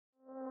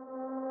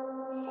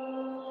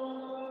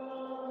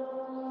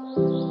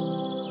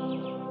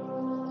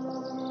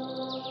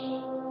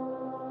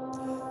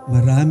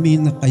Marami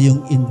na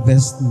kayong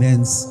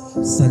investments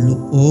sa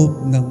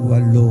loob ng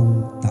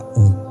 8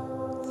 taon.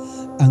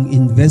 Ang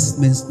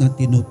investments na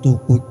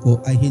tinutukoy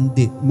ko ay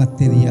hindi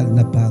material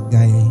na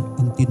bagay.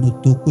 Ang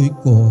tinutukoy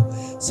ko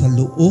sa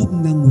loob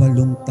ng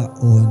 8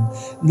 taon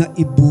na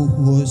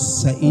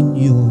ibuhos sa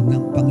inyo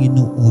ng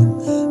Panginoon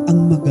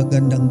ang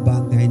magagandang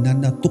bagay na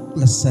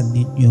natuklasan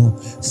ninyo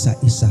sa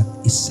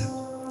isa't isa.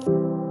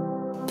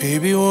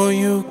 Baby, won't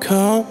you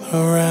come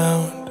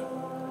around?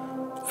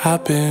 I've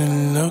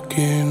been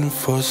looking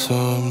for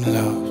some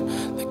love,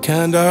 the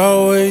kind I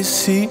always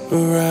see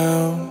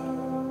around.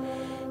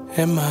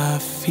 And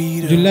my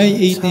feet are July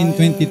 18,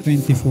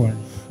 2024.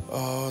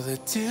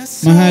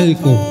 Mahal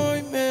ko,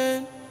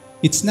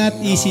 it's not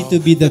easy to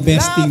be the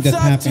best thing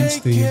that happens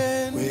to you.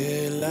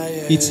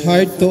 It's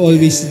hard to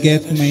always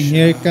get my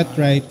hair cut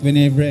right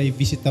whenever I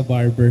visit a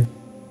barber.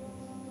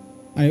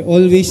 I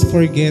always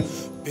forget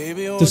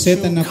to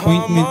set an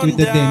appointment with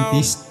the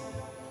dentist.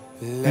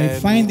 I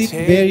find it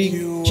very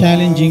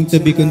challenging to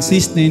be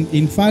consistent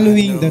in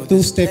following the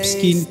 2-step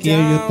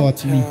skincare you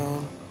taught me.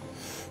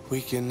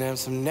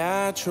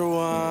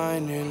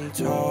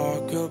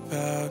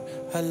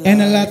 And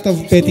a lot of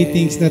petty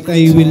things that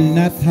I will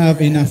not have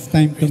enough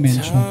time to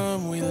mention.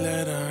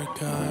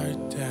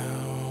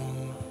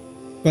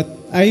 But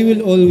I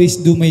will always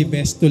do my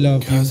best to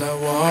love you.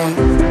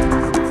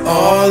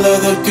 All of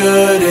the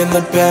good and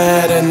the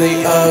bad and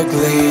the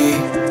ugly,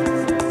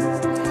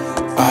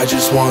 I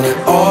just want it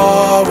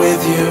all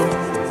with you,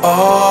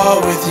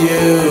 all with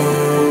you.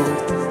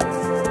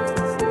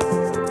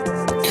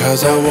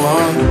 'Cause I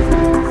want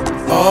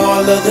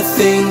all of the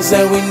things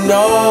that we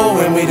know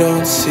and we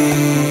don't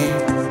see.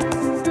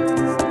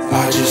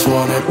 I just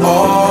want it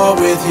all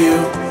with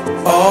you,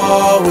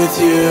 all with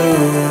you.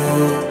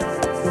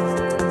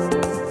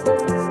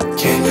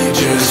 Can you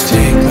just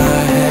take my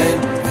hand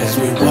as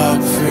we walk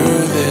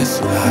through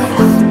this life?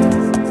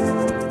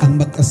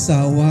 Ang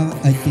mag-asawa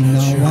ay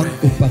tinawag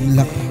upang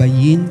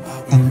lakbayin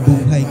ang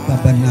buhay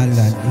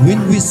kabanalan.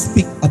 When we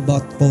speak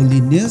about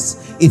holiness,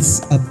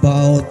 it's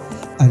about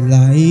a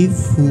life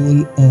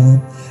full of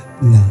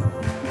love.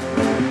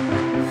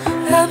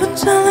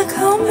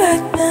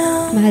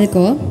 Mahal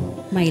ko,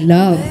 my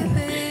love.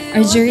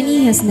 Our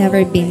journey has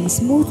never been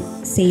smooth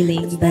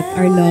sailing, but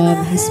our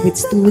love has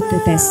withstood the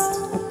test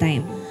of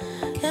time.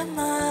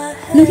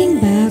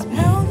 Looking back,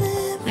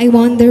 I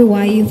wonder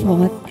why you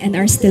fought and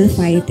are still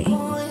fighting.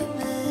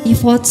 You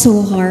fought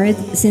so hard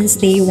since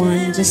day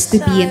one just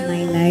to be in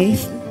my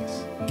life.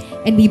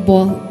 And we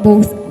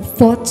both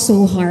fought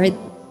so hard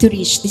to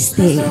reach this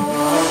day.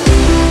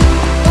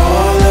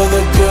 All of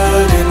the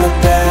good and the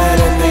bad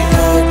and the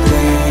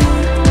ugly,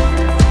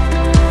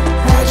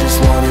 I just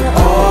want it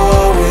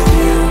all with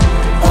you,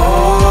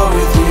 all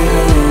with you.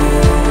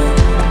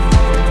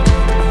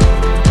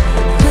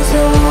 'Cause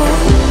I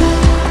want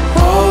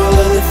all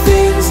of the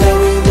things that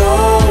we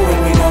know and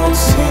we don't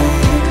see.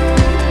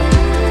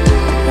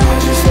 I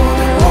just want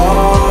it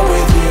all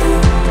with you,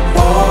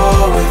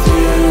 all with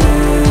you.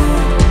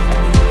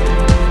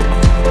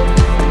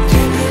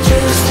 Can you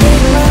just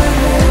take my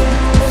hand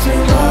as we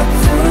walk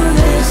through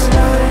this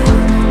life?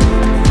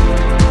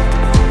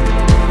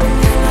 When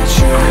you're not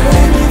sure of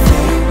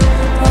anything,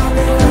 I'll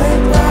be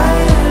right by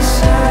your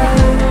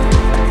side.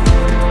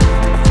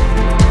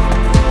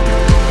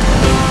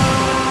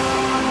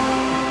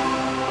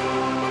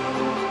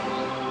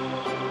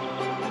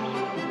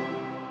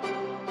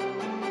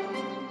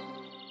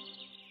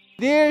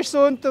 Dear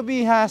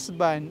soon-to-be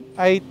husband,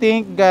 I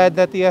thank God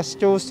that He has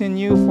chosen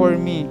you for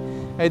me.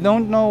 I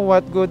don't know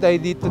what good I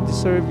did to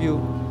deserve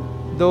you.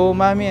 Though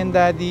Mommy and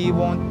Daddy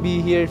won't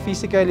be here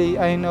physically,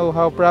 I know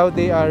how proud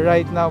they are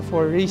right now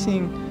for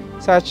raising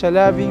such a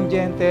loving,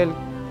 gentle,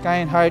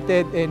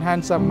 kind-hearted, and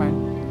handsome man.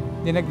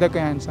 Dinagdag ko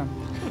yung handsome.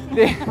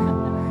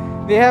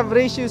 They have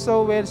raised you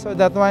so well so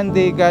that one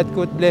day God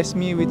could bless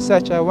me with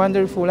such a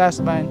wonderful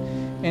husband,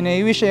 and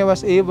I wish I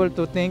was able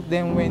to thank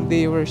them when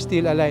they were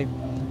still alive.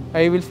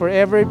 I will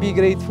forever be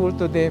grateful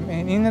to them,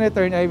 and in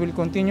return, I will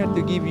continue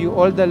to give you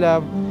all the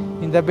love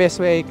in the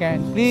best way I can.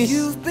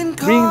 Please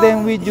bring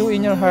them with you in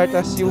your heart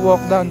as you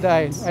walk down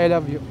the aisle. I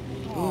love you.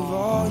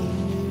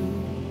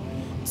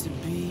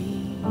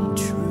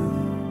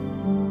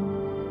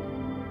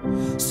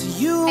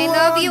 I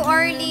love you,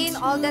 Arlyn,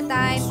 all the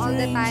time, all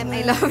the time.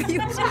 I love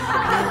you.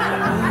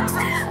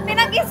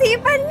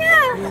 Pinag-isipan niya.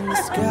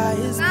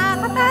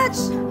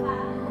 Nakaka-touch.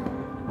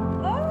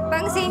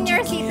 Pang senior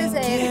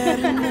citizen.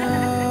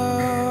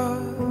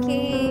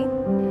 Okay.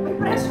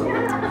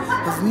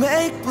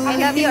 I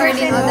love you,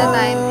 Arlyn, all the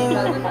time. I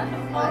love you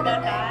all the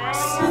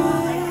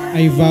time.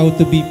 I vow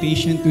to be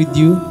patient with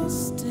you.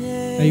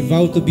 I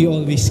vow to be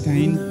always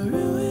kind.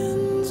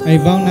 I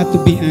vow not to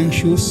be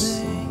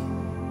anxious,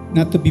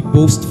 not to be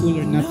boastful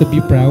or not to be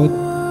proud.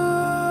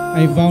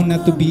 I vow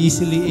not to be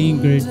easily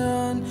angered,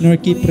 nor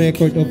keep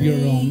record of your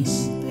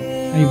wrongs.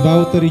 I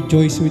vow to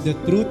rejoice with the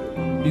truth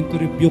and to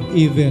rebuke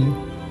evil.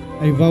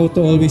 I vow to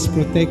always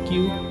protect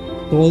you,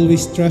 to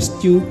always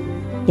trust you,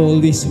 to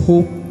always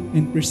hope,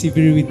 and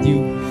persevere with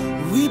you.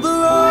 We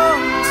belong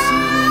to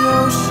the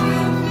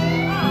ocean,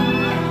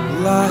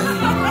 like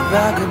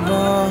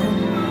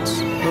vagabonds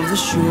of the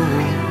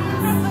shore.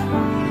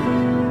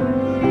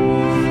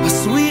 A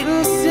sweet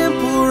and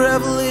simple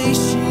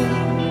revelation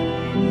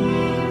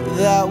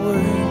that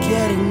we're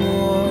getting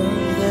more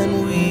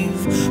than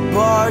we've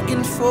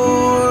bargained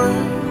for.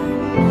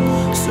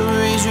 So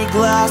raise your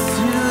glass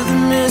to the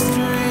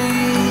mystery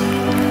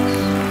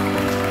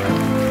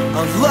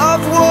of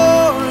love,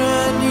 war,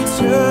 and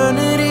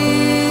eternity.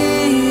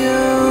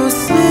 You'll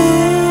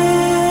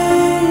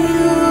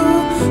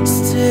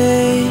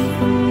stay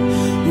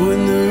when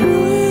the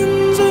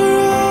ruins are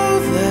all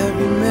that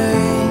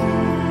remain.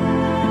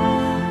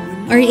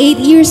 Our 8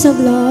 years of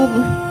love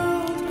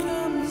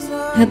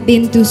have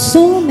been through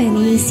so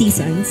many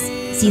seasons.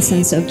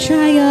 Seasons of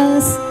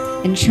trials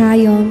and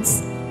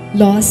triumphs,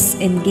 loss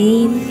and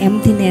gain,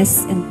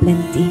 emptiness and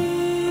plenty.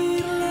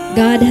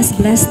 God has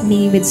blessed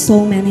me with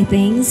so many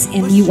things,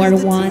 and you are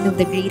one of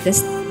the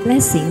greatest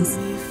blessings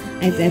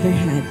I've ever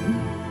had.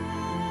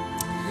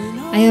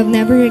 I have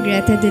never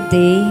regretted the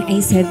day I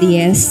said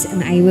yes,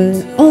 and I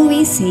will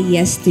always say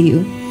yes to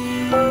you.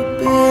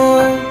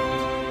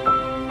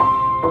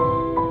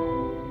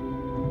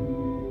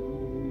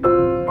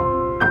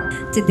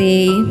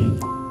 Today,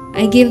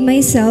 I give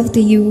myself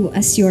to you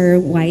as your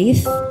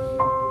wife,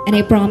 and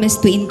I promise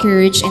to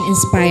encourage and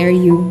inspire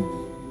you,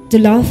 to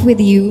laugh with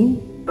you,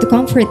 to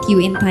comfort you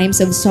in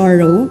times of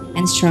sorrow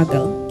and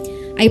struggle.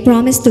 I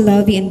promise to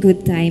love you in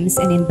good times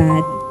and in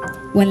bad,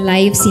 when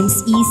life seems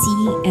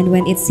easy and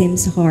when it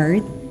seems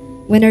hard,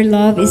 when our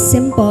love is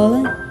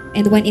simple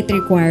and when it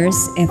requires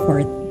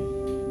effort.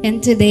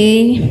 And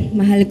today,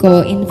 mahal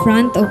ko, in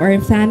front of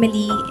our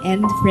family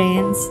and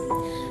friends,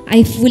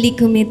 I fully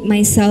commit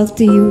myself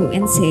to you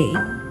and say,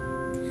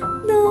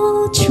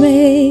 no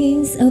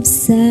trace of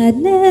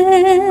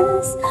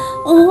sadness,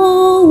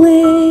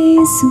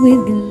 always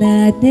with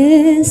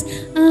gladness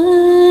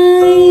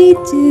I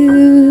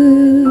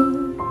do.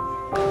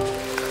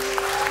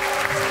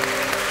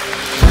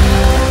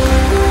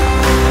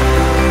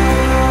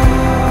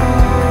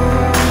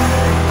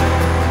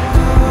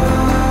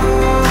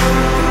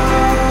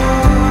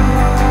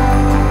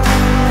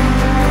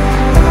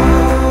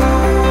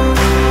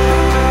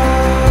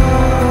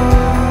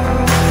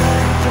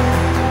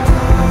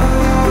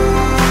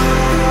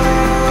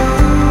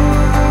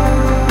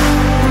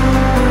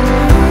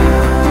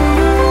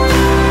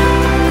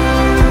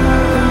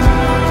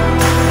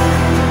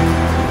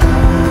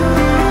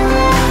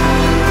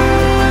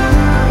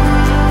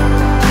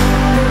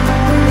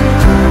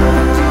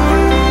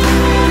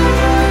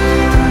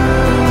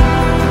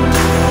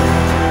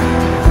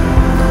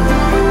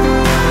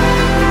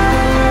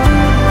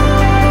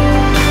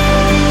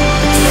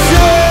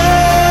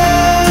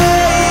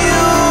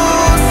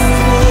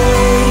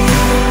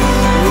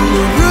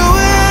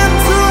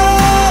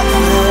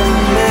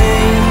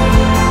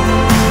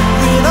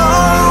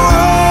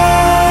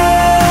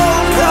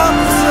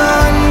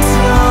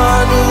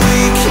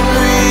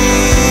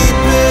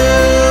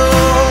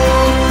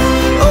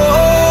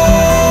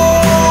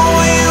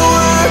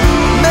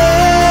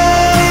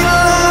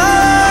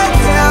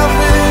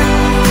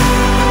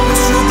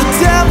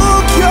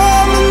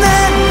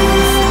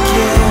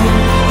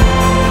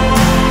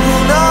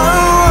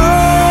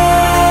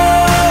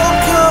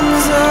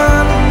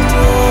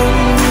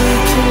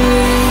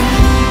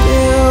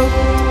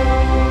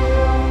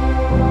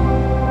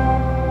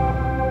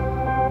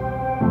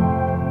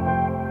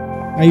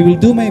 I will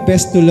do my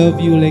best to love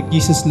you like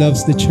Jesus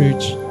loves the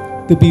church,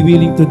 to be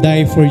willing to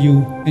die for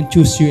you and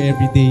choose you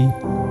every day.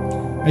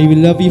 I will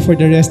love you for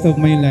the rest of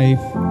my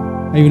life.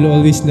 I will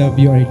always love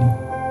you, Arlyn.